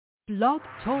Blog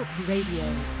Talk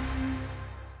Radio.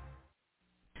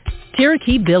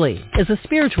 Cherokee Billie is a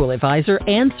spiritual advisor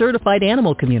and certified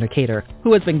animal communicator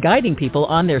who has been guiding people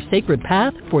on their sacred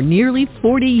path for nearly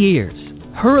 40 years.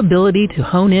 Her ability to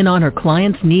hone in on her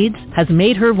clients' needs has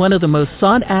made her one of the most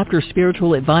sought-after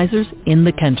spiritual advisors in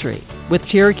the country. With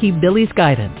Cherokee Billie's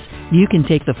guidance, you can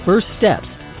take the first steps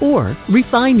or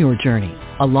refine your journey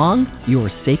along your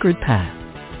sacred path.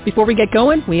 Before we get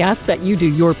going, we ask that you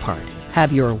do your part.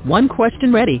 Have your one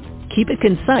question ready, keep it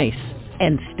concise,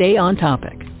 and stay on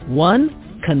topic.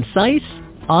 One concise,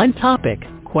 on-topic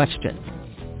question.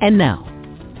 And now,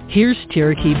 here's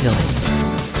Cherokee Billie.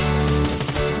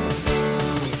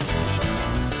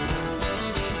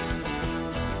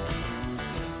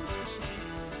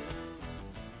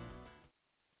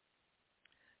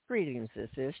 Greetings, this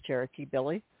is Cherokee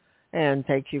Billie, and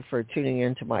thank you for tuning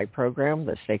into my program,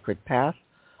 The Sacred Path,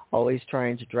 always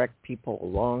trying to direct people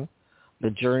along the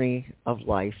journey of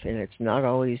life, and it's not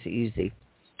always easy.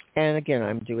 And again,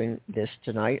 I'm doing this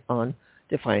tonight on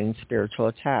defining spiritual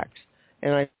attacks.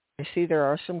 And I see there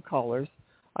are some callers.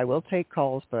 I will take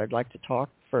calls, but I'd like to talk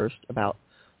first about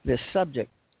this subject.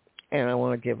 And I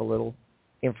want to give a little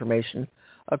information.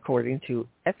 According to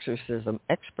exorcism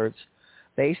experts,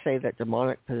 they say that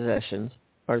demonic possessions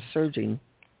are surging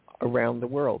around the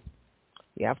world.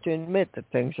 You have to admit that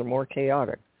things are more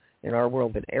chaotic in our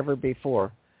world than ever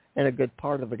before, and a good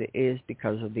part of it is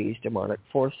because of these demonic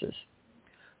forces.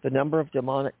 The number of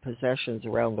demonic possessions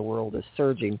around the world is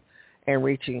surging and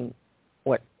reaching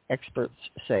what experts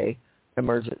say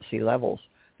emergency levels.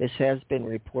 This has been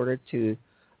reported to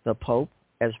the Pope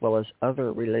as well as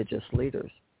other religious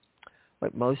leaders.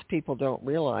 What most people don't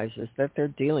realize is that they're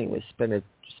dealing with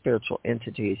spiritual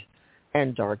entities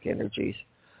and dark energies.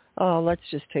 Let's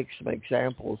just take some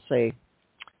examples. Say,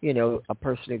 a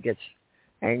person who gets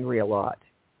angry a lot.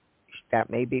 That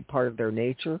may be part of their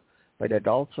nature, but it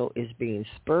also is being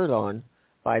spurred on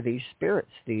by these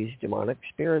spirits, these demonic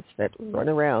spirits that run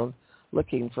around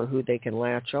looking for who they can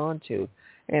latch on to.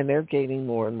 And they're gaining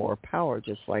more and more power,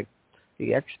 just like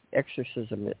the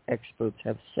exorcism experts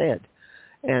have said.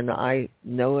 And I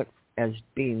know it as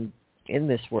being in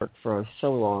this work for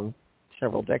so long,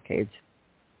 several decades,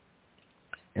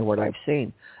 and what I've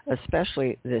seen,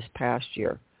 especially this past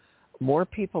year. More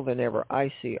people than ever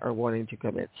I see are wanting to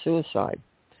commit suicide.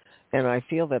 And I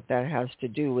feel that that has to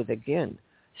do with, again,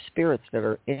 spirits that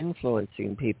are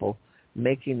influencing people,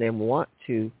 making them want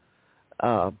to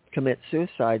commit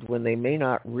suicide when they may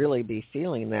not really be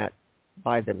feeling that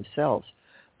by themselves.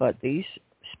 But these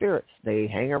spirits, they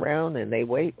hang around and they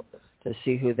wait to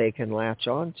see who they can latch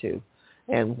on to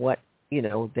and what,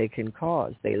 they can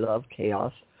cause. They love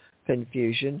chaos,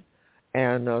 confusion,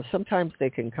 and sometimes they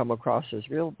can come across as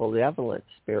real benevolent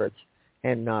spirits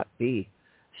and not be.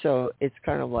 So it's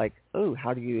kind of like,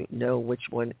 how do you know which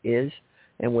one is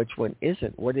and which one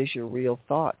isn't? What is your real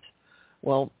thoughts?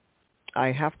 Well,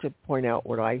 I have to point out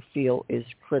what I feel is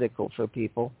critical for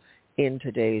people in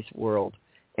today's world,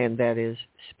 and that is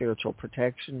spiritual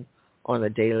protection on a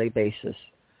daily basis.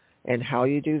 And how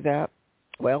you do that?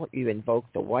 Well, you invoke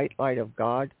the white light of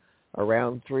God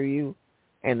around through you,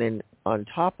 and then on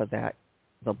top of that,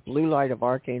 the blue light of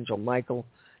Archangel Michael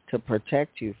to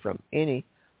protect you from any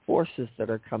forces that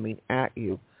are coming at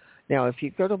you. Now, if you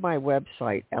go to my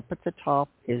website, up at the top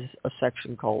is a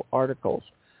section called Articles.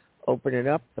 Open it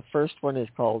up. The first one is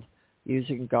called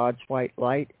Using God's White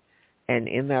Light, and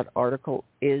in that article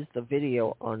is the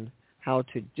video on how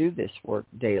to do this work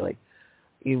daily.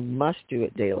 You must do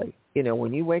it daily.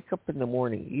 When you wake up in the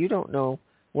morning, you don't know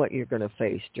what you're going to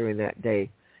face during that day.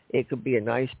 It could be a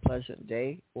nice, pleasant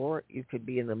day, or you could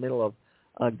be in the middle of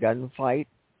a gunfight,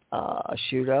 a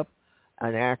shoot-up,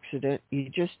 an accident.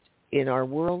 In our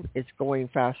world, it's going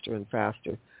faster and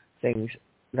faster, things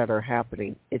that are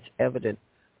happening. It's evident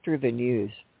through the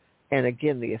news. And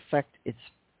again, the effect it's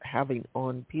having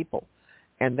on people.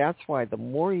 And that's why the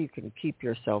more you can keep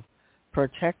yourself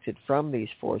protected from these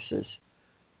forces,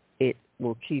 it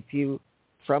will keep you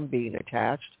from being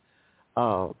attached,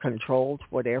 controlled,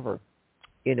 whatever.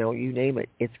 You name it,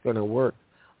 it's going to work.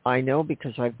 I know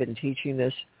because I've been teaching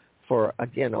this for,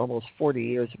 again, almost 40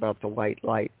 years about the white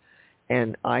light.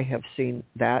 And I have seen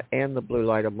that and the blue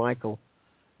light of Michael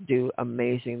do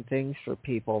amazing things for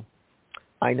people.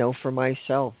 I know for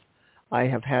myself, I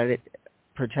have had it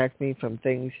protect me from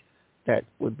things that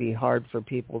would be hard for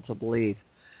people to believe.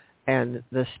 And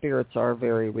the spirits are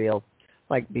very real.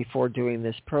 Like before doing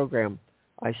this program,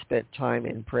 I spent time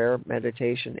in prayer,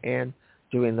 meditation, and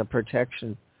doing the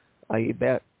protection, you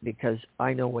bet, because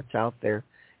I know what's out there,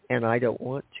 and I don't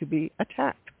want to be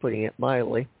attacked, putting it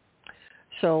mildly.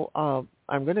 So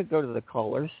I'm going to go to the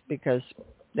callers because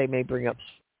they may bring up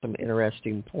some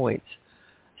interesting points.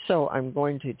 So I'm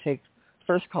going to take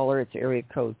first caller. It's area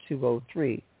code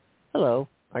 203. Hello,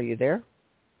 are you there?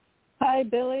 Hi,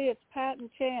 Billie. It's Pat and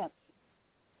Chance.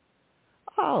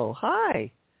 Oh,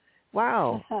 hi.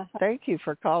 Wow. Thank you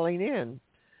for calling in.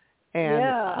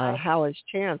 And how is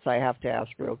Chance? I have to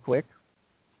ask real quick.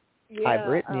 Yeah, I've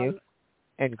written you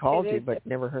and called you, but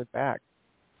never heard back.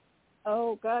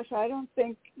 Oh, gosh, I don't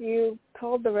think you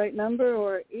called the right number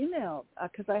or emailed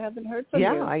because I haven't heard from you.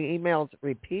 Yeah, I emailed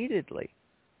repeatedly.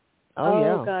 Oh,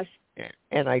 yeah. Gosh.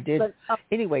 And I did. But,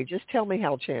 anyway, just tell me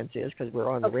how Chance is because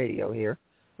we're on the radio here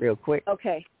real quick.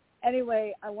 Okay.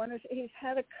 Anyway, he's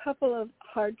had a couple of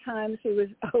hard times. He was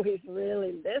always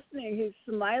really listening. He's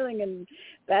smiling and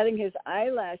batting his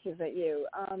eyelashes at you.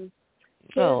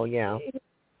 Yeah.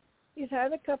 He's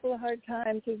had a couple of hard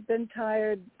times. He's been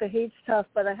tired. The heat's tough,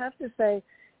 but I have to say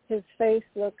his face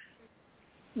looks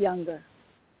younger.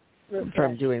 Refreshed.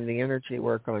 From doing the energy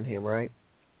work on him, right?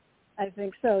 I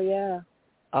think so, yeah.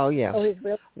 Oh, yes. Oh, he's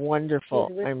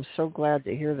wonderful. I'm so glad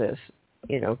to hear this,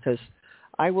 because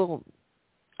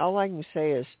all I can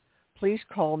say is please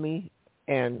call me,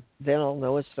 and then I'll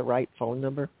know it's the right phone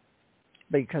number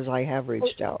because I have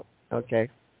reached out, okay?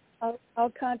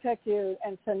 I'll contact you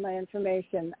and send my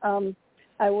information.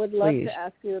 I would love to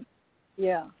ask you,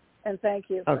 and thank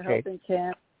you for helping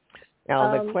Chance.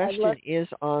 Now, the question is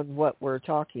on what we're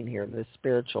talking here, the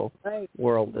spiritual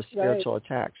world, the spiritual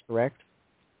attacks, correct?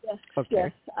 Yes,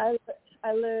 okay. Yes.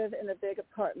 I live in a big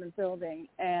apartment building,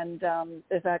 and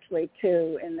there's actually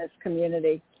two in this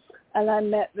community. And I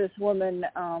met this woman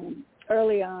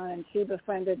early on, and she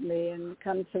befriended me and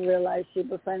come to realize she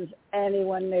befriends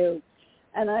anyone new.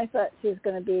 And I thought she was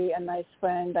going to be a nice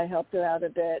friend. I helped her out a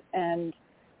bit. And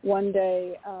one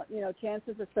day, Chance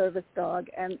is a service dog,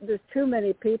 and there's too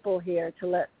many people here to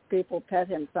let people pet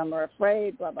him. Some are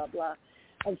afraid, blah, blah, blah.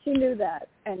 And she knew that.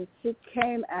 And she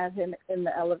came at him in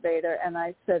the elevator, and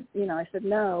I said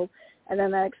no. And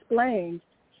then I explained.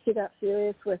 She got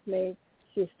furious with me.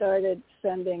 She started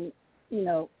sending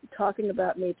talking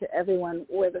about me to everyone,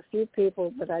 with a few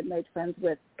people that I'd made friends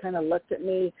with kind of looked at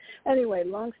me. Anyway,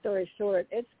 long story short,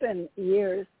 it's been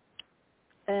years.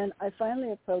 And I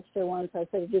finally approached her once. I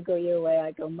said, you go your way,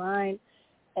 I go mine.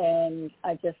 And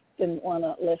I just didn't want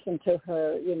to listen to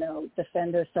her,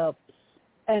 defend herself.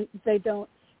 And they don't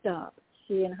stop.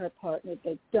 She and her partner,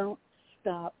 they don't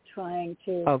stop trying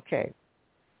to. Okay.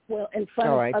 Well, in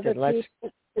front of other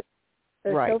people.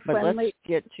 They're so friendly. But let's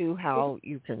get to how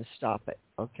you can stop it,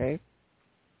 okay?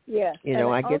 Yes.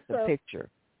 I get the picture.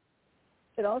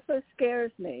 It also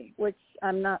scares me, which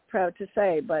I'm not proud to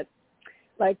say, but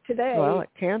like today. Well, it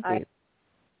can be.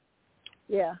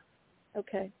 Yeah.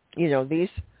 Okay. These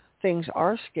things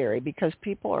are scary because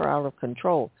people are out of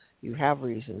control. You have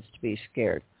reasons to be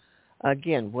scared.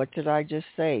 Again, what did I just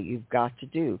say? You've got to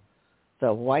do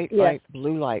the white light,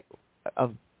 blue light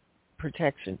of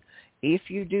protection.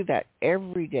 If you do that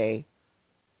every day,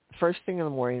 first thing in the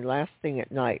morning, last thing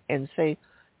at night, and say,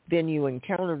 then you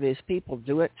encounter these people,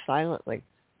 do it silently,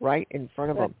 right in front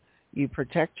of them. You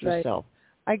protect yourself.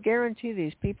 I guarantee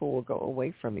these people will go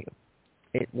away from you.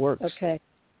 It works.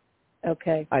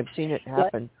 Okay. I've seen it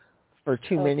happen for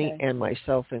too many, and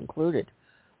myself included.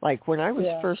 Like when I was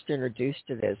first introduced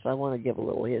to this, I want to give a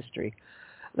little history.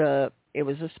 It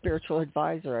was a spiritual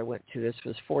advisor I went to. This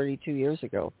was 42 years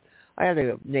ago. I had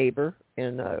a neighbor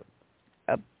in a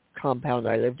compound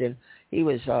I lived in. He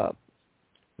was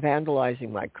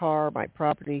vandalizing my car, my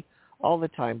property, all the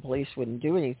time. Police wouldn't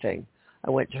do anything.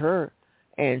 I went to her,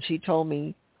 and she told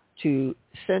me to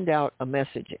send out a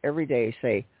message every day,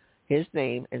 say his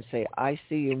name, and say, I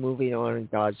see you moving on in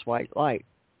God's white light.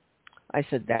 I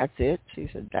said, that's it? She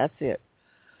said, that's it.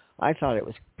 I thought it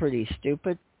was pretty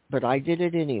stupid, but I did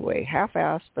it anyway.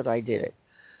 Half-assed, but I did it.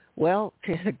 Well,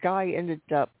 the guy ended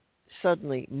up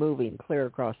suddenly moving clear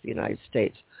across the United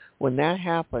States. When that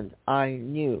happened, I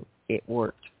knew it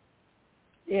worked.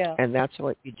 Yeah. And that's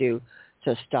what you do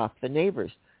to stop the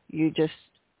neighbors. You just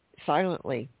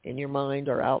silently in your mind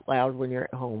or out loud when you're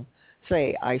at home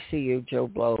say, I see you, Joe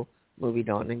Blow, moving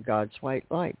on in God's white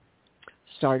light.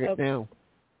 Start it now.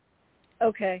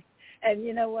 Okay. And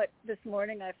you know what? This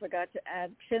morning I forgot to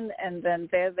action, and then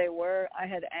there they were. I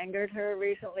had angered her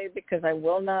recently because I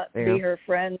will not be her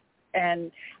friend.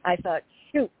 And I thought,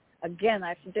 shoot, again,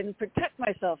 I didn't protect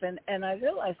myself. And I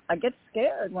realized I get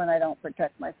scared when I don't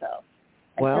protect myself.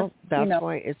 That's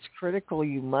why it's critical.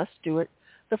 You must do it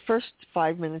the first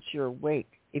 5 minutes you're awake.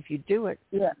 If you do it,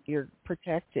 you're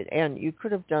protected. And you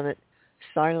could have done it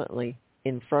silently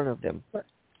in front of them.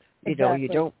 Exactly. You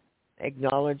don't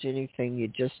acknowledge anything. You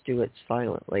just do it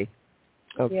silently.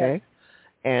 Okay? Yes.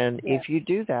 And Yes. if you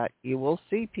do that, you will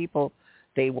see people,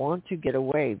 they want to get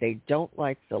away. They don't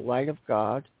like the light of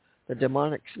God. The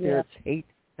demonic spirits hate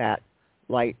that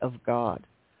light of God.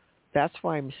 That's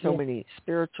why so many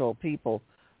spiritual people,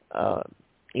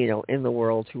 in the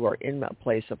world who are in that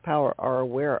place of power are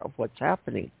aware of what's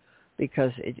happening,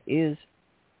 because it is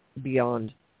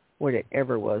beyond what it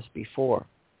ever was before.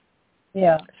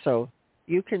 Yeah. So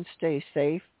you can stay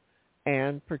safe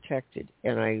and protected,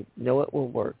 and I know it will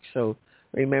work. So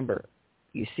remember,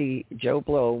 you see Joe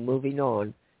Blow moving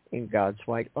on in God's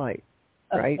white light,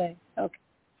 right?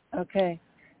 Okay.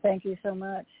 Thank you so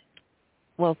much.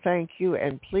 Well, thank you,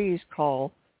 and please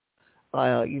call.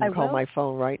 You can call my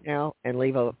phone right now and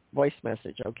leave a voice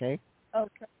message, okay?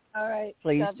 Okay. All right.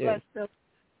 Please God do. bless Bill.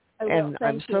 And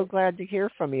I'm Thank so you. glad to hear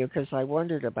from you, because I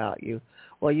wondered about you.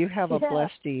 Well, you have a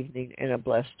blessed evening and a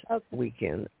blessed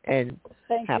weekend, and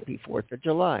happy 4th of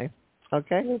July,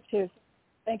 okay? You too.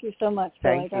 Thank you so much,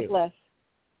 Billie. God bless.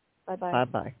 Bye-bye.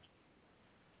 Bye-bye.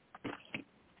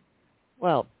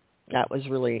 Well, that was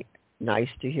really nice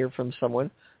to hear from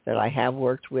someone that I have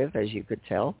worked with, as you could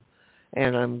tell.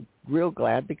 And I'm real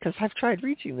glad, because I've tried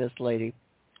reaching this lady.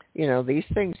 These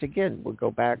things, again, will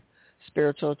go back,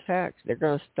 spiritual attacks. They're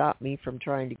going to stop me from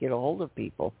trying to get a hold of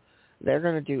people. They're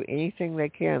going to do anything they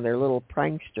can. They're little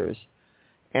pranksters.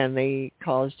 And they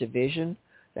cause division.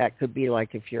 That could be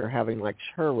like if you're having, like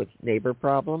her, with neighbor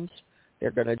problems.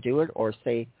 They're going to do it. Or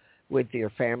say with your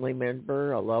family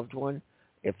member, a loved one.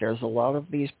 If there's a lot of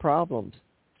these problems,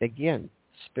 again,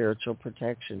 spiritual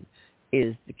protection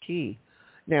is the key.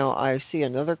 Now, I see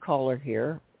another caller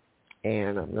here,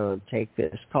 and I'm going to take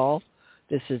this call.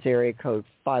 This is area code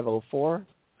 504.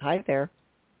 Hi there.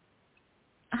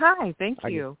 Hi, thank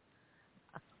you.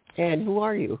 And who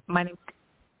are you? My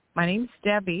name's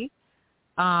Debbie.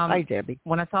 Hi, Debbie.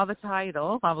 When I saw the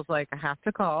title, I was like, I have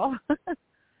to call.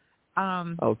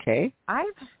 Okay. I've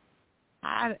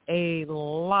had a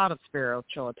lot of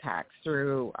spiritual attacks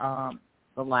through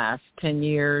the last 10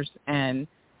 years, and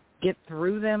get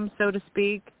through them, so to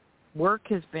speak. Work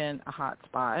has been a hot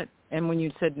spot. And when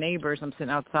you said neighbors, I'm sitting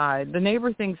outside. The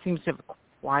neighbor thing seems to have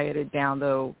quieted down,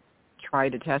 though, try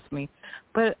to test me.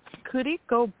 But could it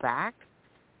go back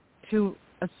to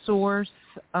a source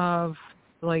of,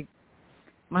 like,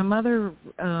 my mother,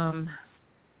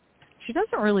 she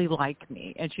doesn't really like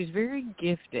me, and she's very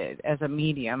gifted as a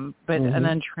medium, but an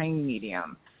untrained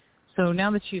medium. So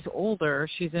now that she's older,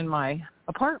 she's in my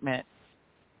apartment.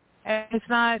 And it's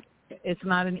not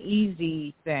an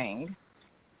easy thing.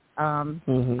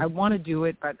 I want to do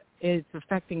it, but it's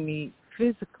affecting me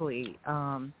physically.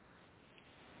 My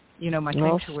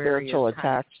sanctuary spiritual is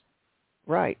attacks.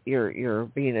 Right. You're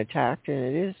being attacked, and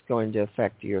it is going to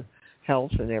affect your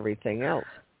health and everything else.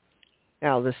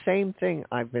 Now, the same thing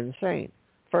I've been saying.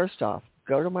 First off,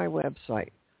 go to my website.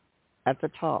 At the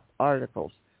top,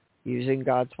 articles, using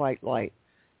God's white light,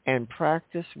 and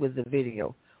practice with the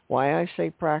video. Why I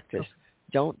say practice,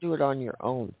 don't do it on your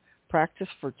own. Practice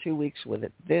for 2 weeks with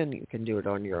it. Then you can do it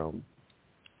on your own.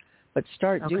 But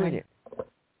start doing it.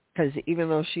 Because even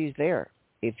though she's there,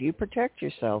 if you protect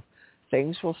yourself,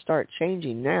 things will start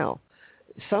changing now.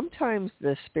 Sometimes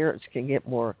the spirits can get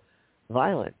more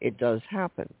violent. It does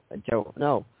happen. I don't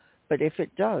know. But if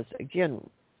it does, again,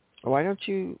 why don't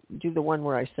you do the one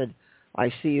where I said, I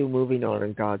see you moving on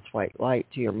in God's white light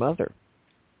to your mother,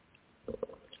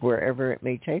 wherever it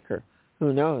may take her.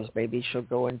 Who knows? Maybe she'll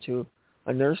go into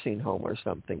a nursing home or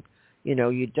something.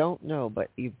 You don't know, but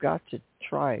you've got to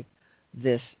try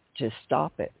this to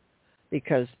stop it.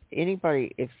 Because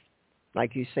anybody, if,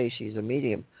 like you say, she's a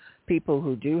medium, people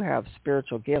who do have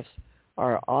spiritual gifts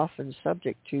are often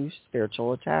subject to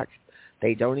spiritual attacks.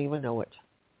 They don't even know it.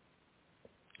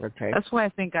 Okay? That's why I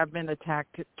think I've been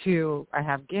attacked too. I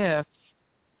have gifts.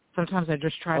 Sometimes I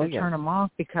just try to turn them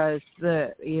off, because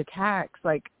the attacks,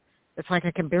 like, it's like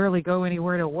I can barely go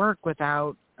anywhere to work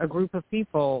without a group of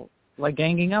people, like,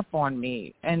 ganging up on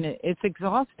me. And it's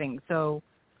exhausting. So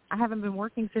I haven't been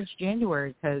working since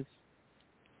January, because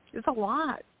it's a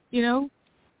lot, It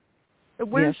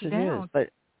wears you down. Yes, it is. But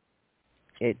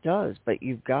it does. But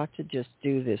you've got to just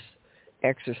do this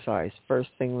exercise first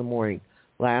thing in the morning,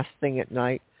 last thing at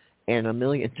night, and a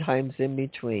million times in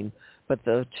between. But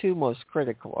the two most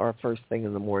critical are first thing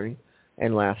in the morning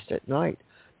and last at night,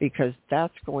 because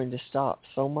that's going to stop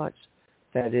so much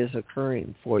that is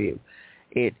occurring for you.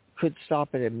 It could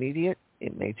stop it immediate.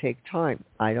 It may take time.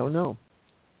 I don't know.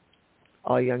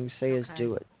 All you can say is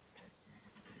do it.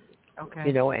 Okay.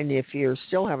 And if you're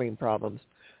still having problems,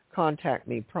 contact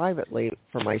me privately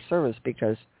for my service,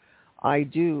 because I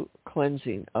do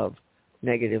cleansing of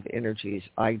negative energies.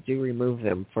 I do remove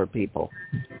them for people.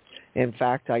 In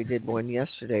fact, I did one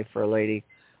yesterday for a lady.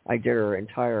 I did her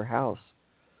entire house.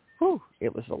 Whew,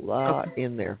 it was a lot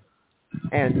in there.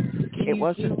 And it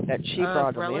wasn't that she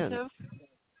brought them in.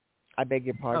 I beg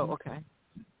your pardon? Oh, okay.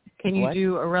 Can you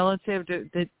do a relative,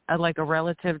 like a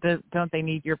relative, don't they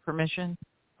need your permission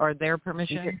or their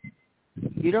permission?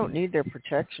 You don't need their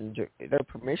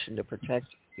permission to protect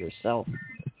yourself.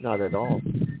 Not at all.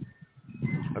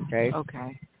 Okay?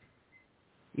 Okay.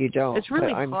 You don't. It's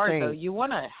really I'm hard, saying, though. You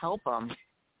want to help them.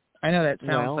 I know that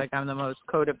sounds like I'm the most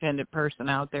codependent person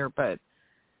out there, but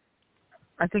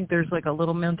I think there's like a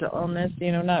little mental illness,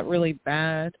 not really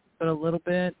bad, but a little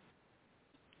bit.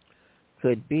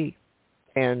 Could be.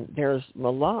 And there's a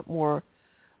lot more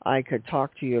I could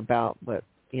talk to you about, but,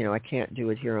 I can't do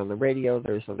it here on the radio.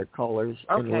 There's other callers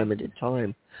in limited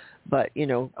time. But,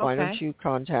 why don't you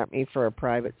contact me for a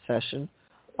private session?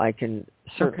 I can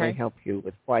certainly help you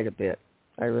with quite a bit.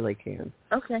 I really can.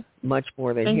 Okay. Much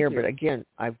more than Thank here. you. But again,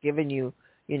 I've given you,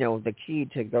 the key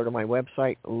to go to my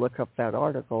website, look up that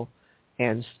article,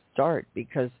 and start,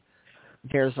 because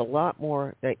there's a lot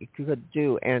more that you could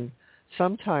do. And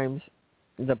sometimes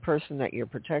the person that you're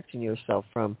protecting yourself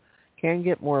from can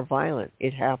get more violent.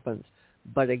 It happens.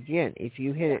 But again, if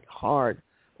you hit it hard,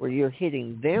 where you're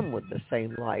hitting them with the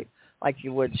same light, like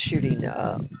you would shooting,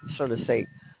 a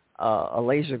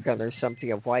laser gun or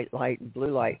something of white light and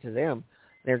blue light to them,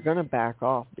 they're going to back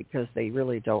off because they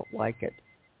really don't like it.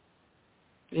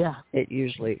 Yeah. It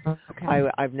usually,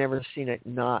 I've never seen it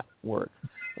not work.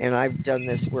 And I've done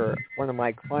this where one of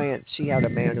my clients, she had a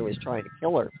man who was trying to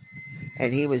kill her.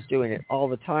 And he was doing it all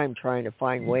the time, trying to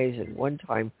find ways. And one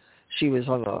time she was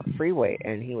on the freeway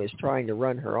and he was trying to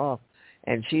run her off.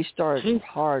 And she started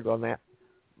hard on that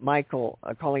Michael,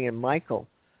 calling him Michael.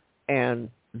 And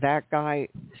that guy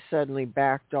suddenly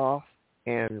backed off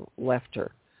and left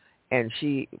her. And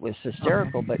she was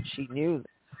hysterical, but she knew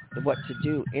what to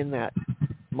do in that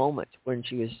moment when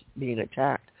she was being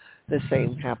attacked. The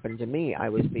same happened to me. I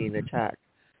was being attacked.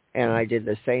 And I did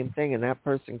the same thing, and that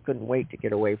person couldn't wait to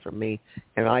get away from me,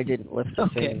 and I didn't lift a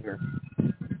finger.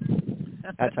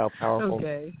 That's how powerful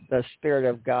the Spirit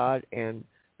of God and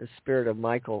the Spirit of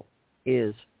Michael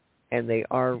is, and they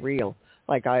are real.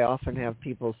 Like I often have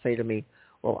people say to me,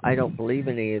 well, I don't believe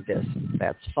in any of this.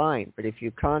 That's fine, but if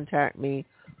you contact me,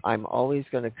 I'm always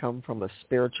going to come from a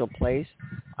spiritual place.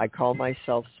 I call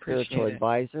myself spiritual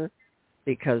advisor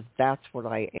because that's what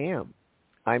I am.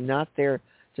 I'm not there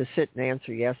to sit and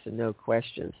answer yes and no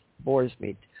questions. Bores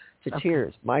me to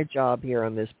tears. My job here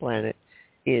on this planet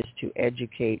is to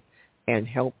educate and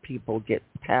help people get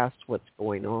past what's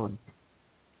going on.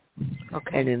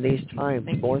 And in these times,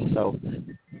 more so.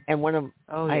 And one of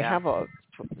I have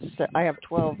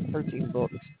 12, 13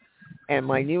 books. And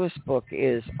my newest book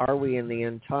is Are We in the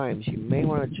End Times? You may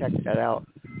want to check that out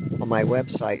on my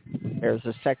website. There's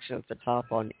a section at the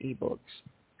top on ebooks.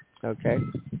 Okay?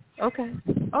 Okay.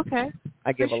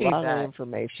 I give a lot of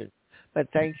information. But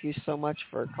thank you so much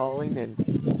for calling,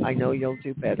 and I know you'll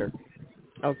do better.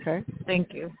 Okay?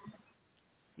 Thank you.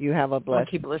 You have a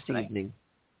blessed listening. evening.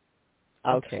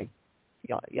 Okay.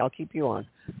 I'll keep you on.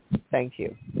 Thank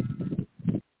you.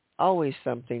 Always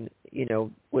something,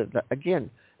 with, again,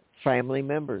 family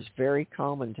members. Very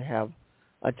common to have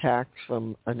attacks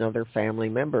from another family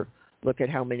member. Look at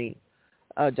how many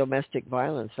domestic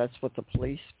violence. That's what the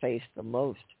police face the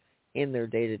most in their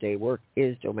day-to-day work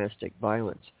is domestic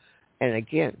violence. And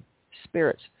again,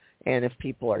 spirits. And if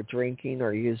people are drinking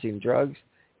or using drugs,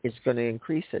 it's going to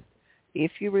increase it.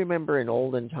 If you remember in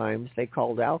olden times, they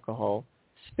called alcohol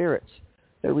spirits.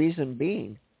 The reason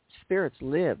being, spirits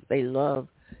live. They love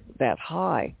that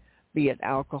high, be it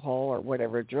alcohol or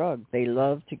whatever drug. They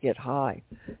love to get high.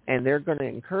 And they're going to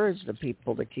encourage the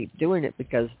people to keep doing it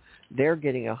because they're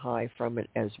getting a high from it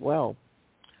as well.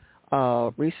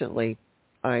 Recently,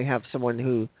 I have someone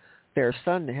who their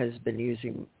son has been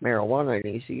using marijuana,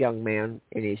 and he's a young man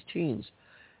in his teens.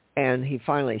 And he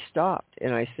finally stopped.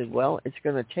 And I said, well, it's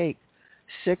going to take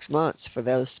 6 months for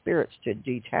those spirits to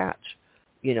detach,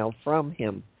 from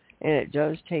him. And it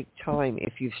does take time.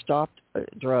 If you've stopped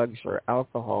drugs or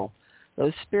alcohol,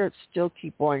 those spirits still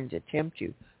keep wanting to tempt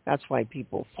you. That's why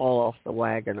people fall off the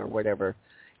wagon or whatever.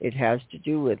 It has to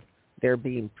do with they're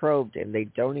being probed and they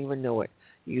don't even know it.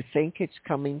 You think it's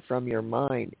coming from your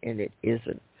mind, and it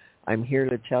isn't. I'm here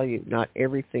to tell you, not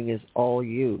everything is all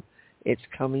you. It's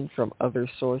coming from other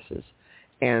sources.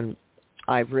 And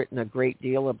I've written a great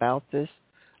deal about this.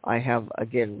 I have,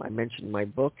 again, I mentioned my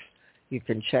books. You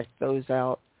can check those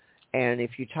out. And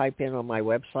if you type in on my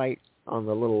website, on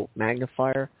the little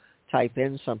magnifier, type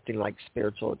in something like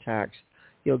spiritual attacks,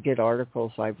 you'll get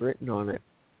articles I've written on it.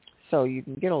 So you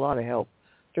can get a lot of help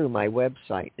through my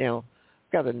website. Now,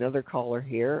 I've got another caller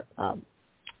here.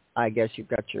 I guess you've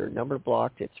got your number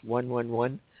blocked. It's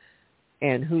 111.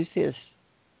 And who's this?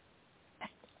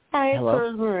 Hi, Hello? it's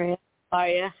Rosemary. How are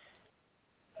you?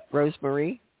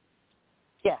 Rosemary?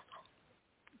 Yes.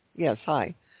 Yes,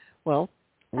 hi. Well,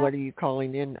 what are you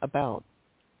calling in about?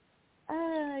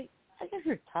 I guess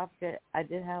your topic, I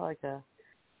did have like a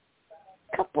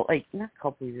couple, like not a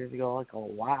couple of years ago, like a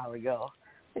while ago,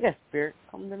 like a spirit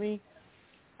come to me.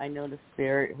 I know the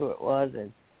spirit, who it was,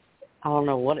 and I don't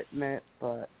know what it meant,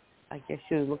 but I guess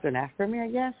she was looking after me, I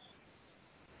guess.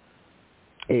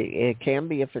 It can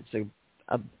be if it's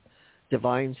a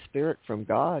divine spirit from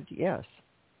God, yes.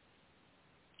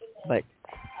 But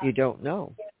you don't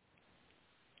know.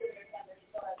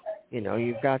 You know,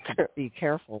 you've got to be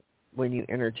careful when you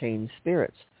entertain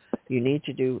spirits. You need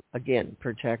to do, again,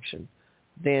 protection.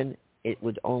 Then it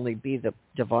would only be the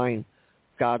divine,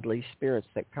 godly spirits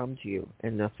that come to you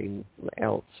and nothing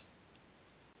else.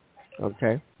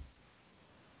 Okay?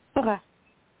 Okay.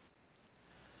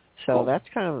 So Cool. that's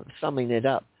kind of summing it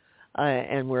up.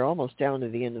 And we're almost down to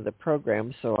the end of the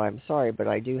program, so I'm sorry, but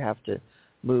I do have to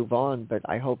move on, but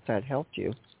I hope that helped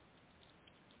you.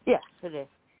 Yes, it is.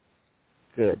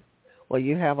 Good. Well,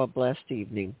 you have a blessed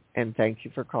evening, and thank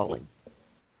you for calling.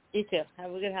 You too.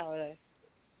 Have a good holiday.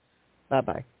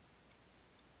 Bye-bye.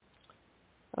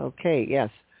 Okay, yes.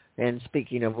 And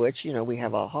speaking of which, you know, we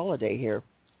have a holiday here.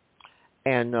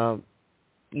 And,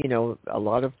 you know, a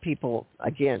lot of people,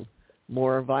 again,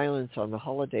 more violence on the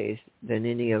holidays than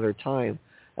any other time.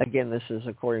 Again, this is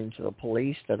according to the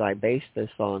police that I base this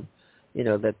on, you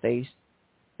know, that they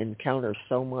encounter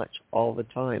so much all the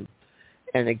time.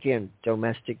 And again,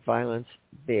 domestic violence,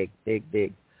 big, big,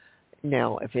 big.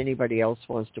 Now, if anybody else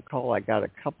wants to call, I got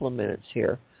a couple of minutes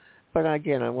here. But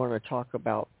again, I want to talk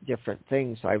about different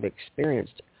things I've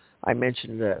experienced. I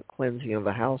mentioned the cleansing of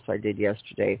the house I did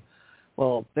yesterday.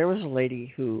 Well, there was a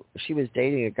lady who, she was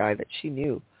dating a guy that she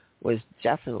knew was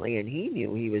definitely, and he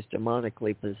knew he was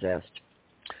demonically possessed.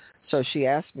 So she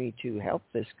asked me to help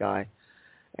this guy.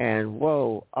 And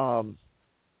whoa,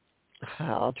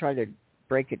 I'll try to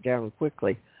break it down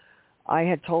quickly. I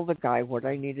had told the guy what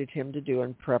I needed him to do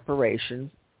in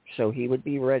preparation so he would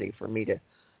be ready for me to,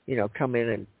 you know, come in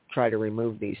and try to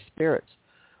remove these spirits.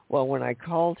 Well, when I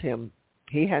called him,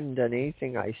 he hadn't done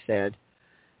anything I said.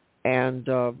 And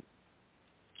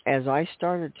as I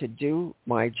started to do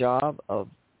my job of,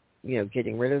 you know,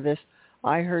 getting rid of this,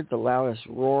 I heard the loudest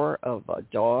roar of a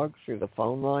dog through the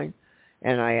phone line.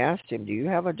 And I asked him, do you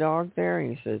have a dog there?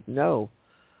 And he said, no.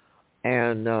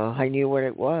 And I knew what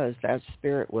it was. That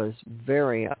spirit was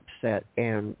very upset,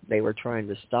 and they were trying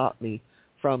to stop me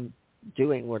from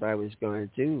doing what I was going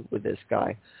to do with this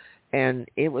guy. And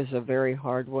it was a very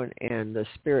hard one, and the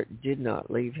spirit did not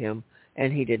leave him,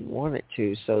 and he didn't want it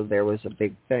to, so there was a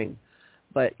big thing.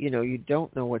 But, you know, you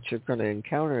don't know what you're going to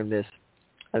encounter in this.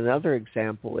 Another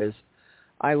example is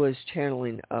I was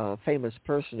channeling a famous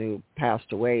person who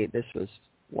passed away. This was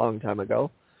a long time ago,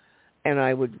 and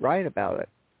I would write about it.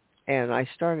 And I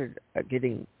started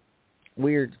getting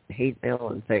weird hate mail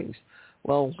and things.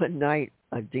 Well, one night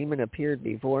a demon appeared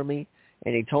before me,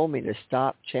 and he told me to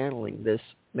stop channeling this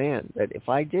man, that if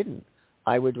I didn't,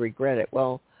 I would regret it.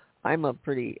 Well, I'm a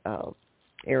pretty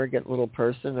arrogant little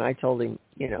person, and I told him,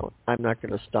 you know, I'm not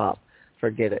going to stop.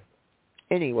 Forget it.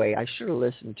 Anyway, I should have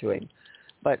listened to him.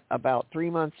 But about 3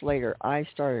 months later, I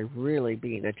started really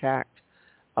being attacked.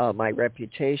 My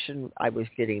reputation, I was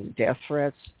getting death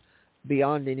threats,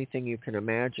 beyond anything you can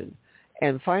imagine.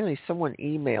 And finally someone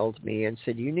emailed me and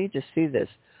said, you need to see this.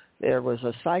 There was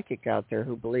a psychic out there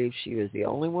who believed she was the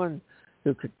only one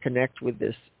who could connect with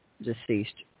this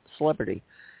deceased celebrity.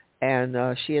 And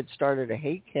she had started a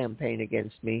hate campaign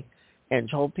against me and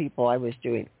told people I was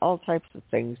doing all types of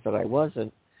things that I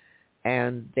wasn't.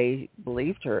 And they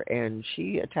believed her, and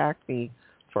she attacked me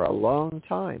for a long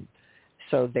time.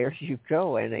 So there you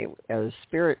go. And a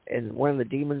spirit and one of the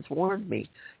demons warned me.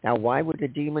 Now, why would a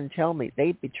demon tell me?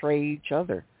 They betray each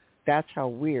other. That's how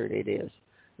weird it is.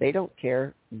 They don't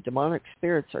care. Demonic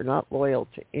spirits are not loyal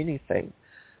to anything.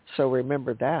 So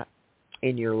remember that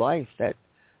in your life, that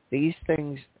these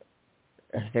things,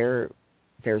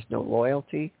 there's no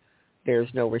loyalty. There's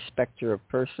no respecter of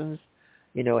persons.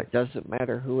 You know, it doesn't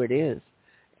matter who it is.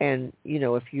 And, you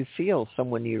know, if you feel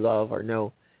someone you love or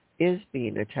know is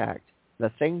being attacked,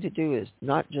 the thing to do is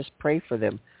not just pray for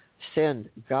them. Send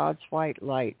God's white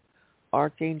light,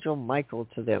 Archangel Michael,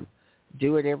 to them.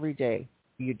 Do it every day.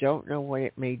 You don't know what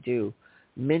it may do.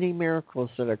 Many miracles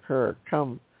that occur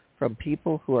come from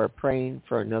people who are praying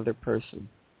for another person.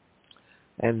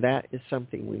 And that is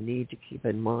something we need to keep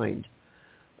in mind.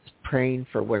 Praying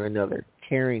for one another,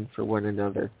 caring for one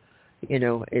another. You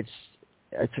know, it's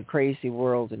a crazy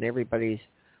world and everybody's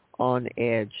on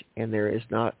edge and there is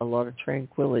not a lot of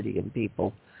tranquility in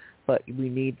people. But we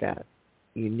need that.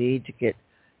 You need to get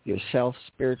yourself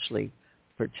spiritually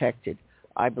protected.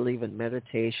 I believe in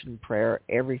meditation, prayer,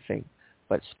 everything.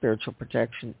 But spiritual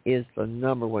protection is the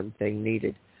number one thing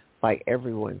needed by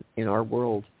everyone in our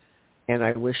world. And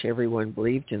I wish everyone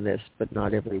believed in this, but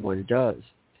not everyone does.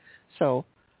 So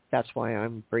that's why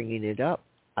I'm bringing it up.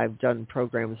 I've done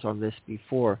programs on this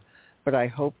before, but I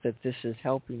hope that this is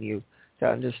helping you to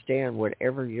understand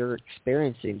whatever you're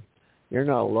experiencing, you're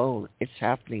not alone. It's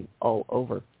happening all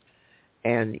over.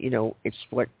 And, you know, it's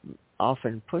what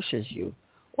often pushes you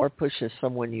or pushes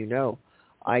someone you know.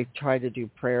 I try to do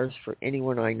prayers for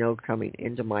anyone I know coming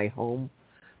into my home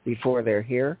before they're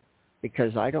here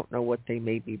because I don't know what they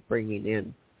may be bringing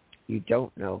in. You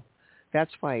don't know.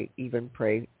 That's why I even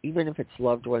pray, even if it's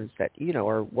loved ones that, you know,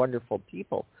 are wonderful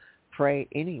people, pray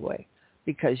anyway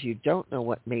because you don't know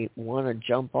what may want to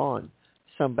jump on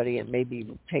somebody and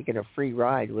maybe taking a free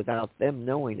ride without them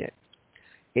knowing it.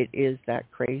 It is that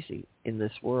crazy in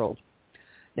this world.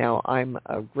 Now, I'm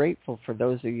grateful for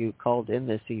those of you who called in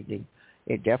this evening.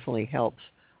 It definitely helps.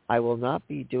 I will not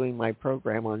be doing my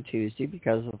program on Tuesday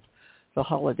because of the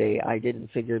holiday. I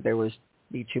didn't figure there was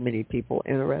be too many people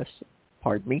interested.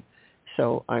 Pardon me.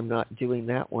 So I'm not doing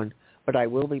that one. But I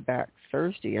will be back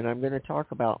Thursday, and I'm going to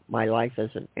talk about my life as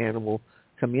an animal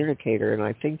communicator, and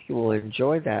I think you will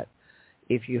enjoy that.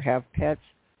 If you have pets,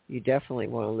 you definitely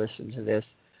want to listen to this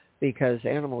because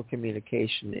animal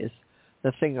communication is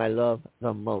the thing I love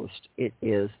the most. It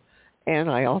is. And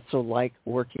I also like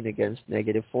working against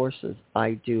negative forces.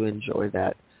 I do enjoy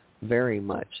that very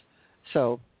much.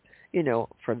 So, you know,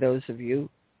 for those of you,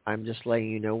 I'm just letting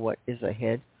you know what is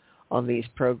ahead on these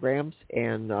programs,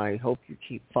 and I hope you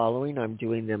keep following. I'm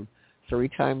doing them 3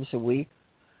 times a week,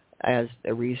 as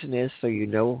the reason is so you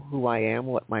know who I am,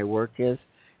 what my work is,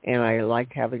 and I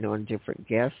like having on different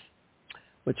guests,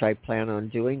 which I plan on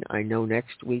doing. I know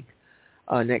next week,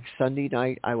 next Sunday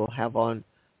night, I will have on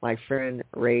my friend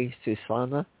Ray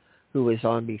Susana, who was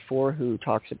on before, who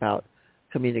talks about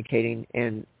communicating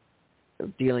and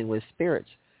dealing with spirits.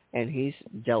 And he's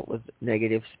dealt with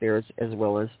negative spirits as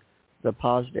well as the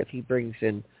positive. He brings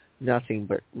in nothing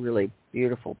but really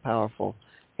beautiful, powerful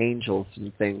angels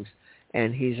and things.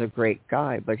 And he's a great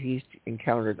guy, but he's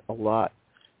encountered a lot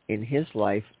in his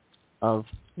life of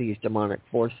these demonic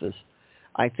forces.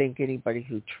 I think anybody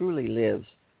who truly lives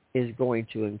is going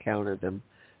to encounter them.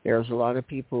 There's a lot of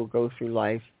people who go through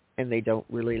life and they don't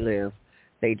really live.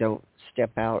 They don't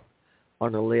step out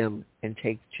on a limb and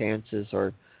take chances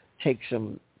or take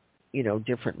some, you know,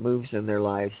 different moves in their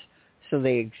lives. So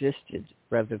they existed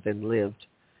rather than lived.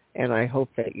 And I hope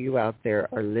that you out there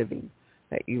are living,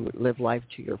 that you live life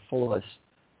to your fullest,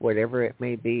 whatever it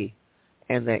may be,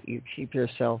 and that you keep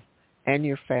yourself and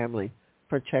your family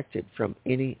protected from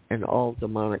any and all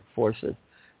demonic forces.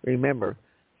 Remember,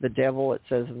 the devil, it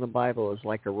says in the Bible, is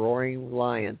like a roaring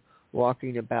lion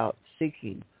walking about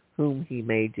seeking whom he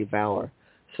may devour.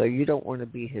 So you don't want to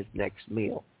be his next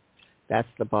meal. That's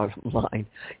the bottom line.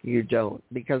 You don't.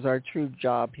 Because our true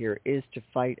job here is to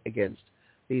fight against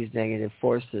these negative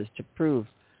forces to prove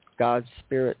God's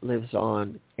Spirit lives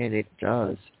on, and it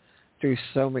does, through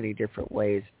so many different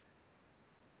ways.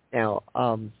 Now,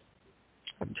 I'm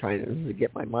trying to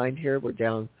get my mind here. We're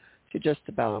down to just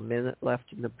about a minute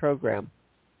left in the program.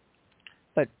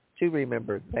 But do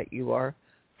remember that you are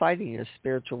fighting a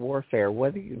spiritual warfare,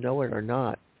 whether you know it or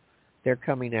not. They're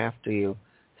coming after you.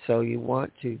 So you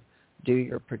want to do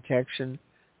your protection,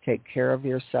 take care of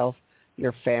yourself,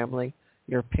 your family,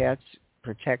 your pets,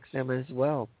 protect them as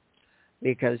well.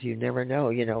 Because you never know,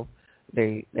 you know,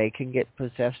 they can get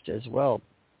possessed as well.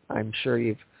 I'm sure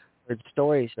you've heard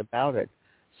stories about it.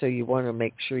 So you want to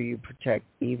make sure you protect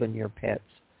even your pets.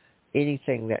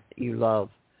 Anything that you love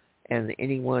and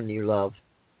anyone you love,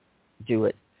 do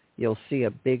it. You'll see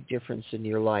a big difference in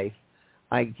your life.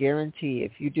 I guarantee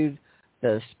if you do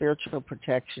the spiritual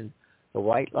protection, the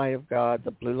white light of God,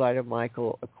 the blue light of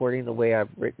Michael, according to the way I've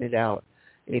written it out,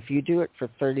 if you do it for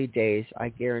 30 days, I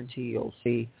guarantee you'll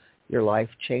see your life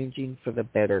changing for the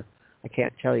better. I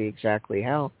can't tell you exactly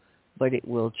how, but it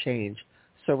will change.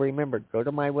 So remember, go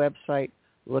to my website,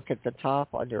 look at the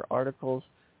top under articles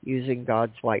using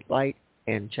God's white light,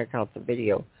 and check out the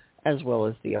video as well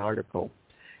as the article.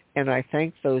 And I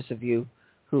thank those of you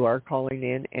who are calling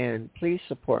in, and please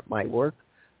support my work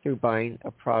through buying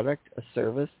a product, a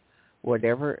service,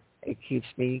 whatever. It keeps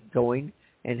me going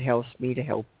and helps me to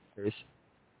help others.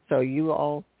 So you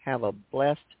all have a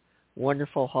blessed,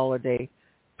 wonderful holiday.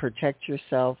 Protect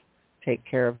yourself, take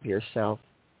care of yourself,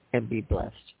 and be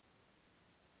blessed.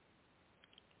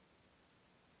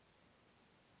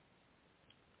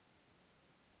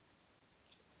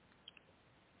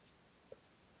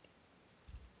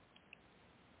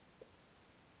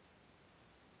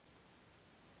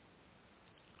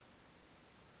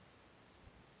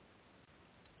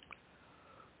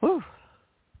 Whew.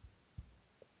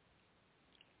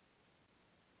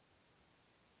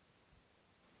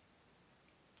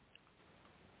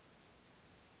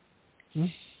 Hmm.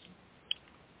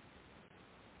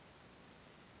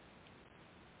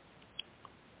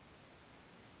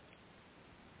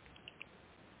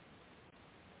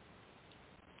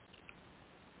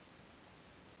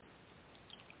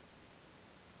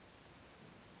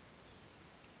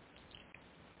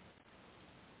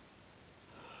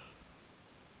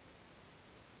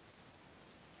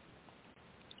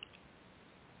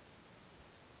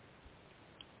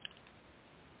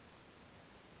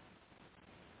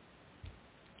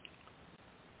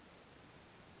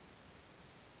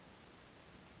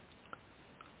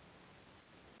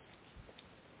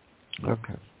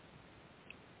 Okay.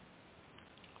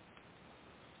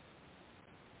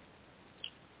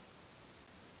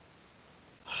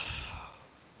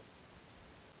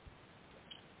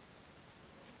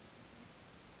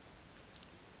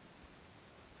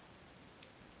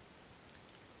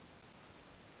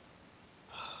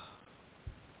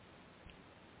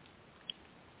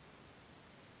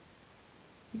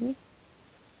 Hmm.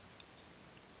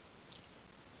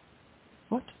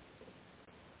 What?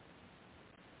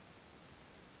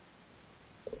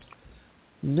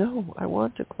 No, I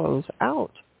want to close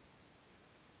out.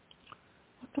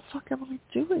 What the fuck am I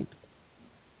doing?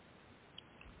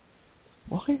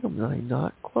 Why am I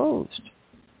not closed?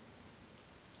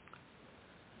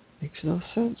 Makes no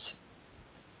sense.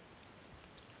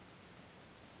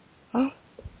 Huh?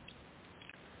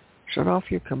 Shut off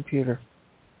your computer.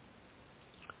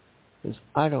 Because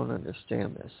I don't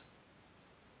understand this.